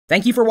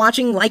Thank you for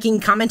watching,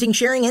 liking, commenting,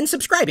 sharing, and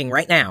subscribing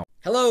right now.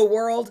 Hello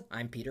world,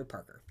 I'm Peter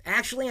Parker.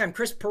 Actually, I'm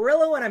Chris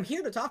Pirillo, and I'm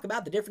here to talk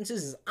about the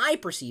differences as I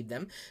perceive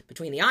them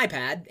between the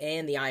iPad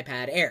and the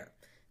iPad Air.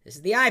 This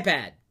is the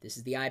iPad, this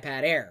is the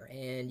iPad Air,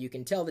 and you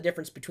can tell the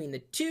difference between the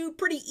two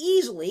pretty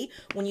easily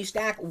when you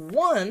stack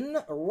one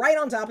right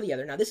on top of the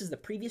other. Now, this is the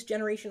previous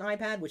generation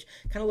iPad, which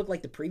kind of looked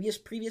like the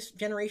previous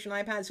generation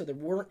iPad, so there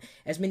weren't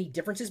as many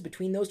differences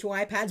between those two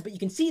iPads, but you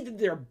can see that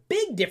there are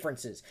big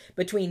differences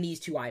between these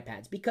two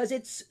iPads because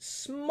it's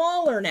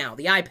smaller now,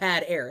 the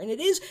iPad Air, and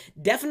it is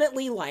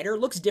definitely lighter,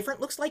 looks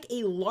different, looks like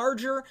a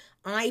larger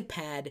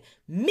iPad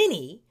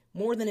mini,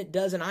 more than it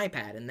does an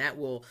iPad, and that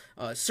will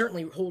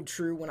certainly hold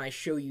true when I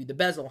show you the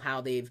bezel, how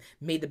they've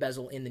made the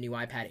bezel in the new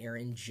iPad Air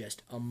in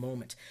just a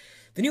moment.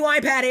 The new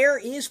iPad Air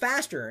is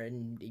faster,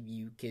 and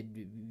you could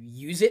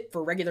use it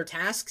for regular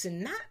tasks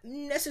and not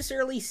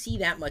necessarily see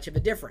that much of a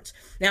difference.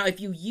 Now,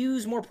 if you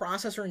use more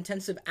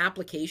processor-intensive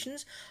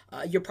applications,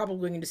 you're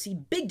probably going to see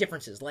big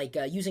differences, like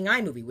using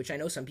iMovie, which I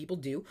know some people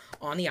do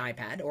on the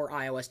iPad or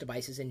iOS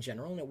devices in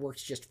general, and it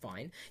works just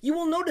fine. You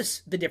will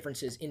notice the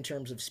differences in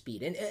terms of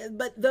speed,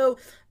 but though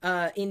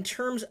in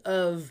terms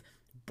of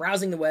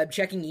browsing the web,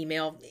 checking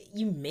email,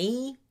 you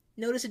may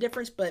notice a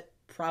difference, but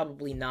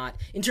probably not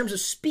in terms of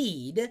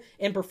speed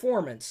and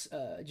performance,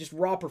 just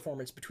raw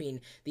performance between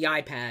the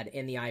iPad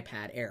and the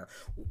iPad Air,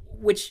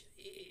 which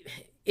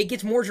it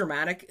gets more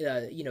dramatic,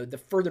 the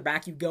further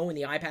back you go in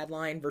the iPad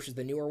line versus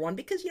the newer one,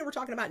 because, we're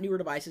talking about newer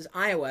devices,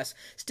 iOS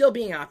still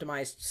being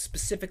optimized,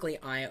 specifically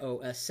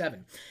iOS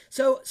 7.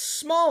 So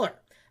smaller,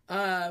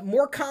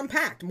 more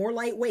compact, more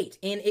lightweight,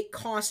 and it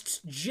costs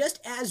just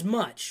as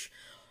much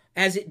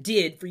as it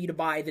did for you to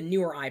buy the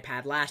newer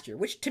iPad last year,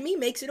 which to me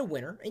makes it a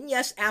winner. And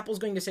yes, Apple's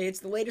going to say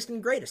it's the latest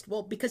and greatest.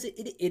 Well, because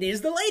it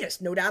is the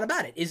latest, no doubt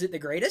about it. Is it the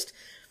greatest?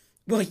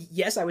 Well,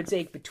 yes, I would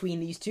say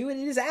between these two, it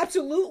is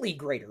absolutely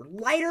greater.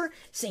 Lighter,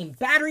 same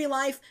battery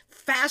life,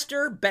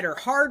 faster, better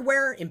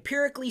hardware,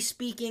 empirically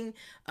speaking.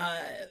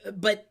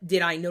 But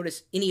did I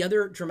notice any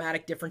other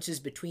dramatic differences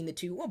between the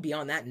two? Well,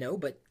 beyond that, no.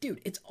 But,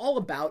 dude, it's all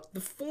about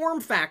the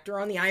form factor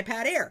on the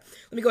iPad Air.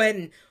 Let me go ahead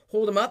and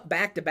hold them up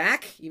back to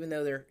back, even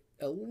though they're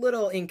a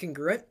little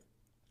incongruent,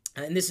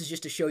 and this is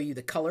just to show you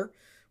the color.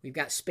 We've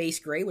got space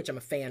gray, which I'm a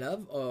fan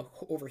of,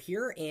 over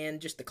here, and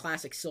just the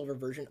classic silver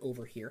version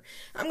over here.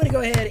 I'm going to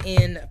go ahead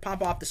and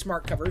pop off the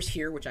smart covers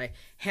here, which I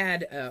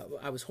had,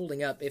 I was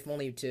holding up, if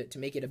only to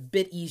make it a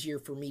bit easier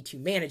for me to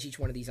manage each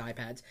one of these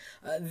iPads.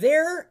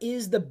 There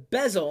is the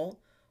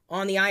bezel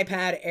on the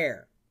iPad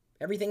Air.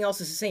 Everything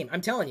else is the same. I'm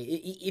telling you,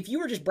 if you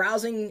were just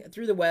browsing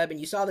through the web and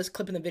you saw this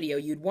clip in the video,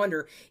 you'd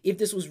wonder if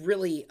this was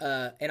really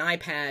an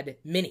iPad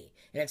mini.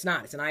 And it's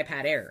not. It's an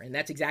iPad Air. And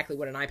that's exactly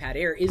what an iPad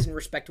Air is in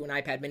respect to an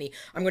iPad mini.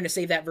 I'm going to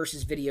save that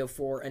versus video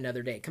for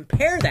another day.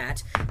 Compare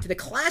that to the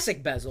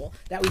classic bezel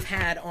that we've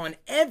had on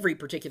every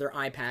particular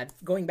iPad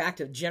going back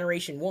to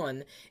Generation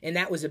 1, and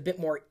that was a bit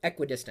more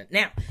equidistant.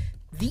 Now,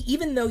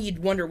 even though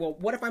you'd wonder, well,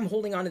 what if I'm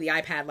holding onto the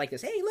iPad like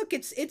this? Hey, look,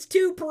 it's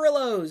two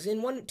Pirillos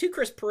in one, two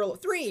Chris Pirillo,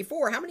 3,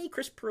 4. How many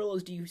Chris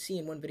Pirillos do you see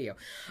in one video?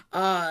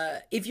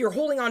 If you're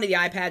holding onto the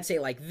iPad, say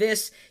like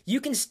this,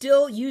 you can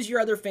still use your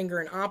other finger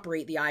and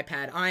operate the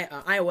iPad.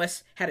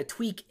 iOS had a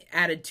tweak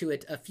added to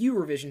it a few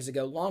revisions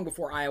ago, long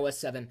before iOS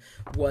 7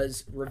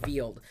 was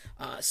revealed.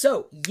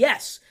 So,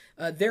 yes,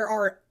 there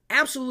are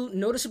absolute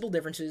noticeable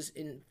differences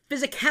in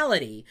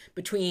physicality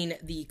between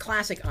the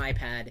classic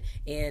iPad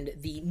and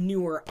the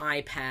newer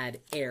iPad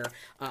Air.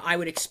 I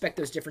would expect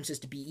those differences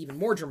to be even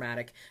more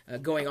dramatic,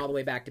 going all the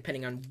way back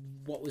depending on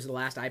what was the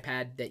last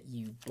iPad that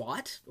you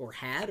bought or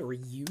had or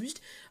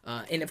used.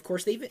 And of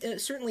course, they've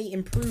certainly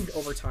improved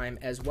over time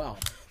as well.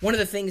 One of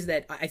the things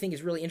that I think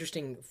is really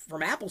interesting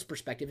from Apple's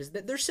perspective is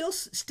that they're still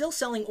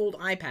selling old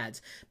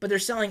iPads, but they're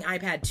selling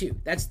iPad 2.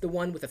 That's the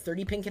one with a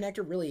 30-pin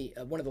connector, really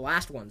one of the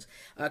last ones.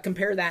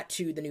 Compare that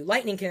to the new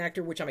Lightning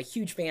connector, which I'm a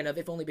huge fan of,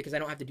 if only because I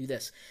don't have to do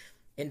this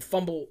and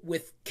fumble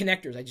with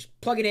connectors. I just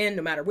plug it in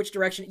no matter which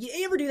direction. You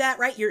ever do that,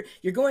 right?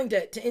 You're going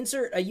to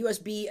insert a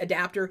USB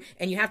adapter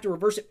and you have to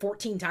reverse it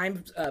 14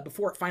 times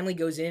before it finally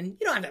goes in.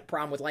 You don't have that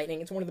problem with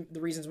Lightning. It's one of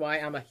the reasons why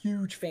I'm a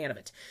huge fan of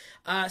it.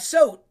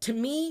 So to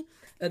me,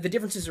 the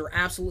differences are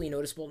absolutely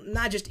noticeable,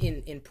 not just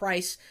in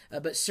price,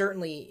 but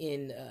certainly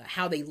in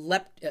how they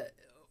leapt,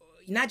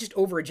 not just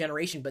over a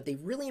generation, but they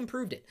really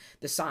improved it.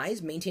 The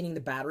size, maintaining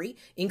the battery,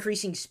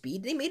 increasing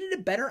speed, they made it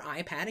a better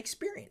iPad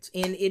experience.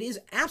 And it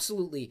is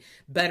absolutely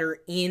better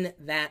in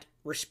that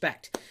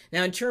respect.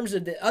 Now, in terms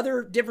of the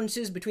other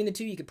differences between the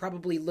two, you could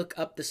probably look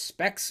up the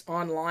specs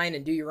online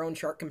and do your own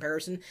chart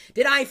comparison.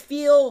 Did I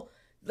feel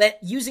that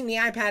using the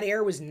iPad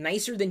Air was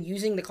nicer than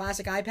using the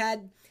classic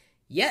iPad?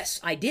 Yes,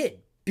 I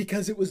did,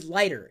 because it was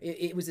lighter.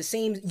 It was the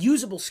same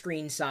usable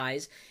screen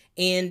size,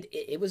 and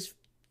it was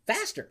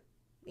faster.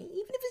 Even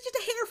if it's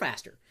just a hair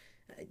faster.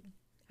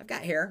 I've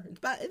got hair.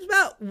 It's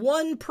about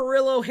one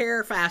Pirillo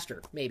hair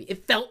faster, maybe.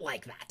 It felt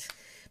like that.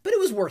 but it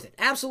was worth it.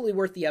 Absolutely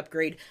worth the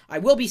upgrade. I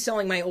will be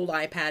selling my old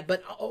iPad,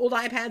 but old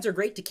iPads are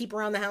great to keep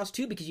around the house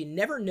too, because you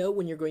never know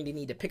when you're going to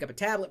need to pick up a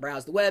tablet,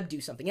 browse the web,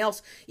 do something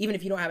else, even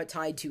if you don't have it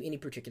tied to any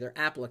particular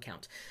Apple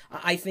account.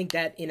 I think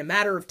that in a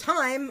matter of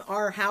time,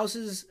 our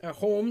houses,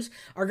 homes,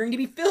 are going to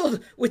be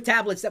filled with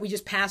tablets that we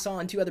just pass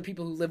on to other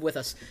people who live with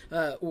us,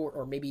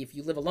 or maybe if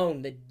you live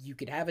alone, that you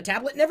could have a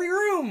tablet in every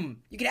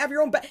room. You could have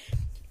your own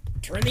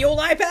turn the old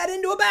iPad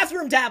into a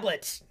bathroom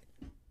tablet.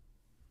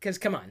 Because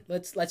come on,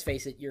 let's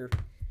face it,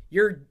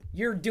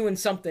 you're doing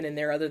something in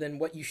there other than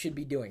what you should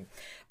be doing.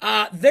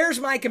 There's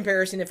my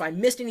comparison. If I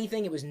missed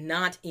anything, it was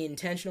not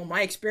intentional.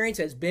 My experience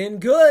has been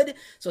good.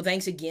 So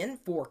thanks again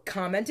for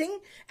commenting,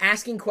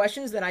 asking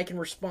questions that I can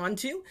respond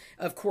to.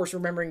 Of course,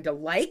 remembering to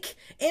like,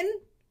 and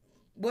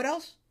what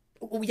else?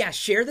 Oh yeah,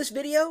 share this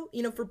video,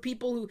 for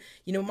people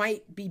who,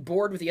 might be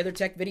bored with the other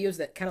tech videos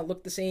that kind of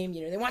look the same.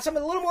 They want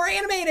something a little more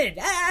animated.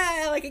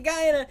 Like a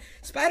guy in a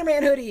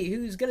Spider-Man hoodie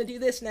who's going to do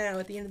this now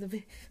at the end of the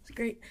video. It's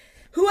great.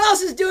 Who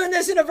else is doing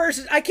this in a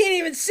versus? I can't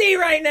even see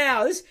right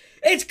now.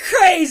 It's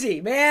crazy,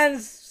 man.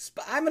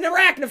 I'm an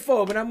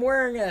arachnophobe, and I'm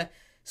wearing a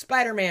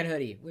Spider-Man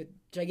hoodie with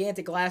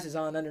gigantic glasses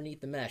on underneath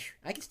the mesh.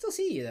 I can still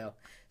see you, though.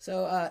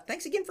 So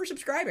thanks again for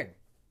subscribing.